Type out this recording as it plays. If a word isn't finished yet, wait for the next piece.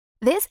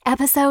This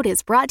episode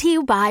is brought to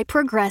you by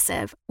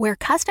Progressive, where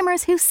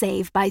customers who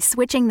save by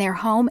switching their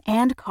home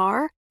and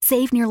car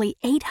save nearly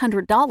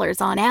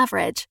 $800 on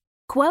average.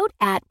 Quote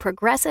at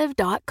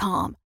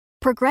Progressive.com.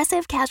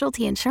 Progressive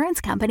Casualty Insurance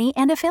Company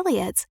and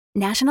Affiliates.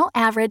 National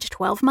average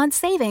 12-month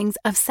savings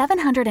of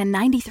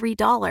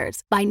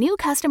 $793 by new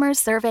customers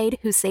surveyed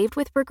who saved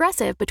with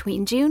Progressive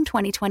between June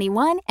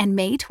 2021 and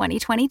May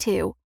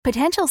 2022.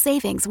 Potential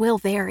savings will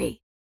vary.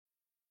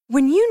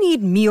 When you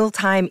need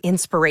mealtime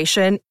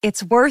inspiration,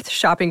 it's worth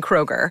shopping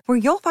Kroger, where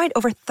you'll find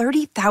over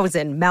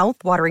 30,000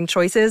 mouth-watering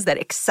choices that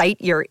excite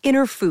your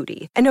inner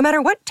foodie. And no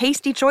matter what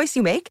tasty choice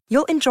you make,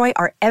 you'll enjoy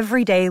our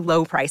everyday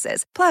low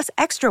prices, plus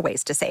extra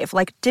ways to save,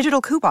 like digital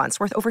coupons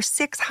worth over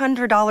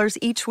 $600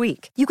 each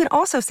week. You can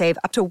also save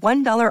up to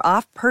 $1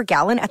 off per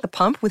gallon at the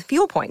pump with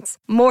fuel points.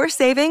 More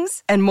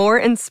savings and more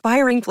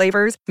inspiring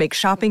flavors make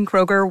shopping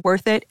Kroger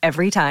worth it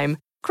every time.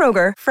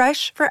 Kroger,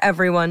 fresh for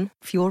everyone.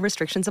 Fuel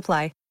restrictions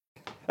apply.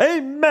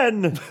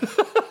 Amen.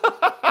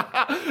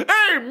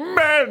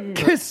 Amen.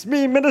 Kiss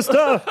me,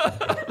 minister.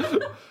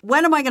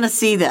 When am I going to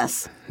see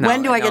this?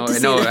 When do I get to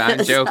see this? No,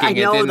 I'm joking. I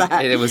know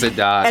that. It was a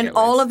dog. And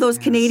all of those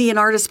Canadian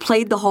artists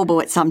played the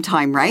hobo at some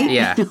time, right?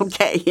 Yeah.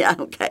 Okay.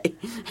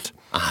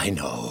 I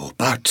know,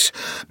 but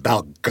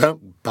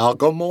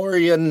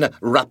Balgamorian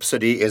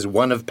Rhapsody is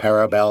one of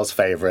Parabel's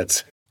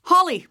favorites.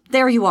 Holly,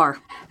 there you are.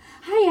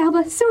 Hi,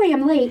 Alba. Sorry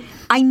I'm late.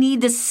 I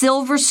need the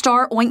Silver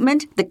Star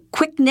ointment, the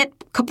quick knit...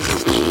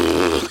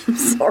 I'm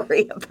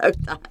sorry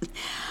about that.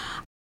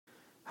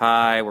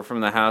 Hi, we're from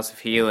the House of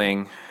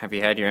Healing. Have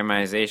you had your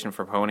immunization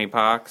for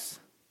ponypox?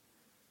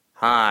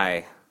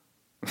 Hi.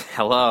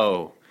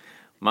 Hello.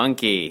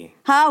 Monkey.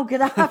 Oh,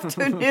 good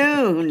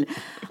afternoon.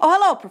 Oh,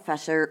 hello,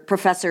 Professor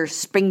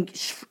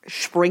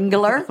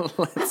Springler.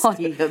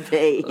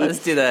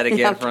 Let's do that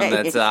again from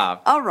the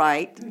top. All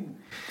right.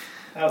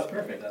 That was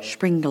perfect.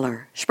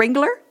 Springler?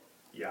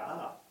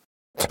 Yeah.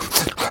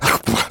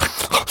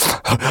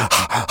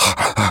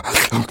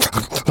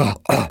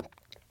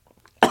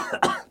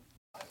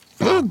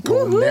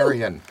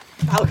 Balgamorian.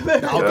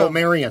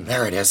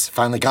 There it is.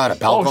 Finally got it.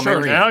 Balgamorian. Oh,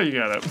 sure. Now you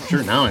got it.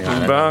 Sure, now I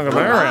got it.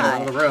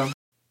 Balgamorian.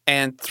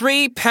 And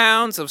 3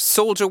 pounds of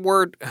soldier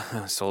wood.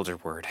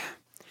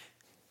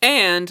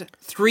 And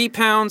 3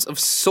 pounds of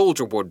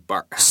soldier wood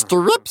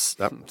Strips.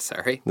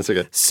 Sorry. That's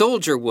okay.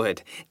 Soldier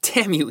wood.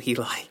 Damn you,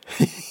 Eli.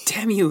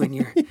 Damn you and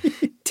your...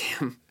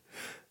 Damn...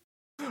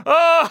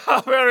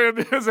 Ah, very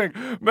amusing.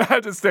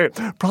 Majesty.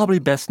 Probably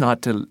best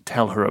not to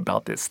tell her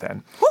about this,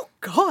 then. Oh,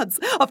 gods,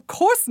 of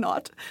course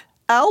not.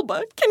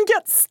 Alba can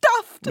get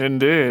stuffed.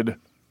 Indeed.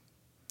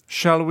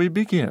 Shall we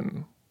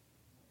begin?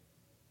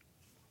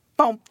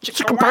 Boom,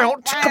 chicka bow,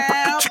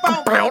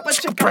 chicka bow,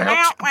 chicka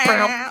bow.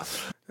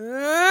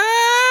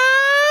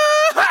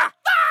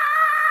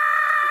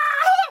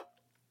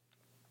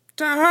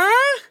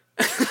 I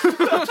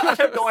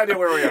have no idea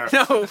where we are.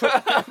 No.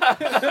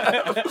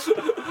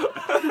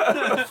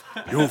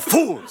 You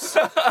fools!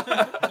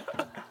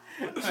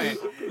 Wait,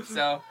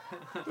 so...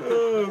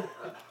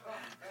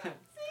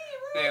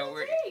 Yeah,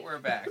 we're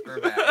back.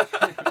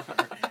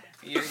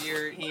 You're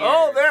here.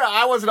 Oh, there!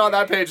 I wasn't on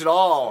that page at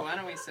all. Why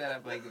don't we set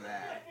up like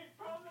that?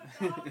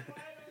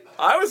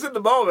 I was in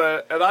the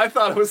moment, and I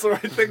thought it was the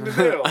right thing to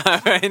do.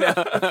 I know.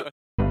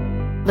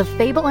 The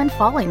Fable and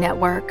Folly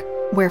Network,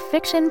 where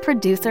fiction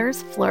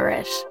producers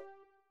flourish.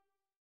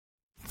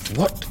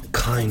 What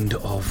kind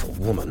of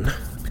woman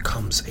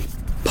becomes a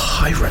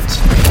pirate?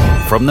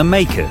 From the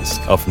makers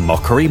of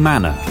Mockery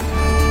Manor.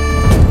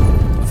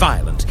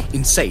 Violent,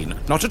 insane,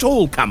 not at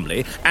all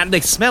comely, and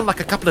they smell like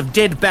a couple of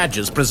dead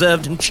badgers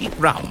preserved in cheap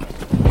rum.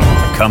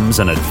 Comes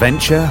an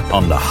adventure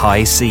on the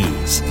high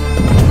seas.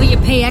 Will you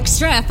pay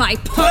extra if I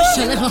push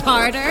a little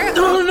harder?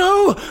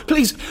 No,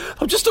 please.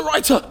 I'm just a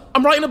writer.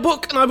 I'm writing a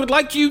book, and I would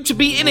like you to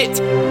be in it.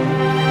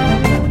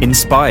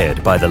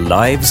 Inspired by the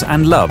lives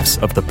and loves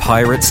of the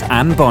pirates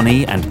Anne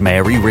Bonny and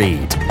Mary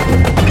Read.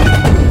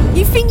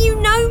 You think you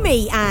know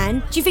me,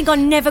 Anne? Do you think I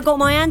never got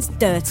my hands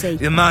dirty?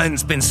 Your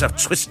mind's been so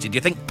twisted,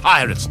 you think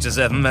pirates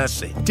deserve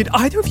mercy. Did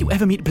either of you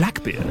ever meet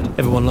Blackbeard?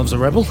 Everyone loves a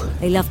rebel.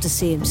 They love to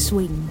see him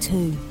swing,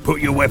 too. Put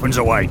your weapons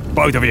away,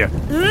 both of you.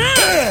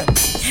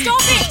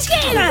 Stop it!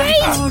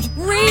 God,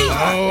 Read!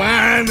 Oh,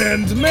 Anne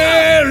and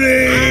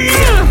Mary!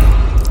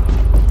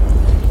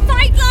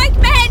 Fight like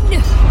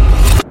men!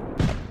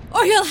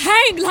 Or you'll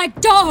hang like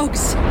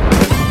dogs!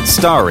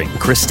 Starring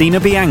Christina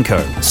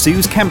Bianco,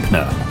 Suze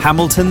Kempner,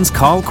 Hamilton's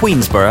Carl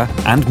Queensborough,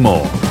 and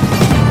more.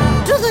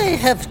 Do they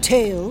have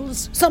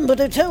tails?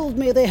 Somebody told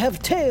me they have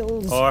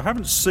tails. I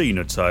haven't seen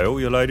a tail,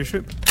 your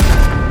ladyship.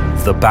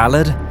 The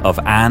Ballad of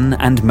Anne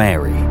and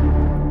Mary.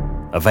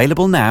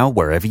 Available now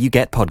wherever you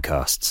get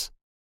podcasts.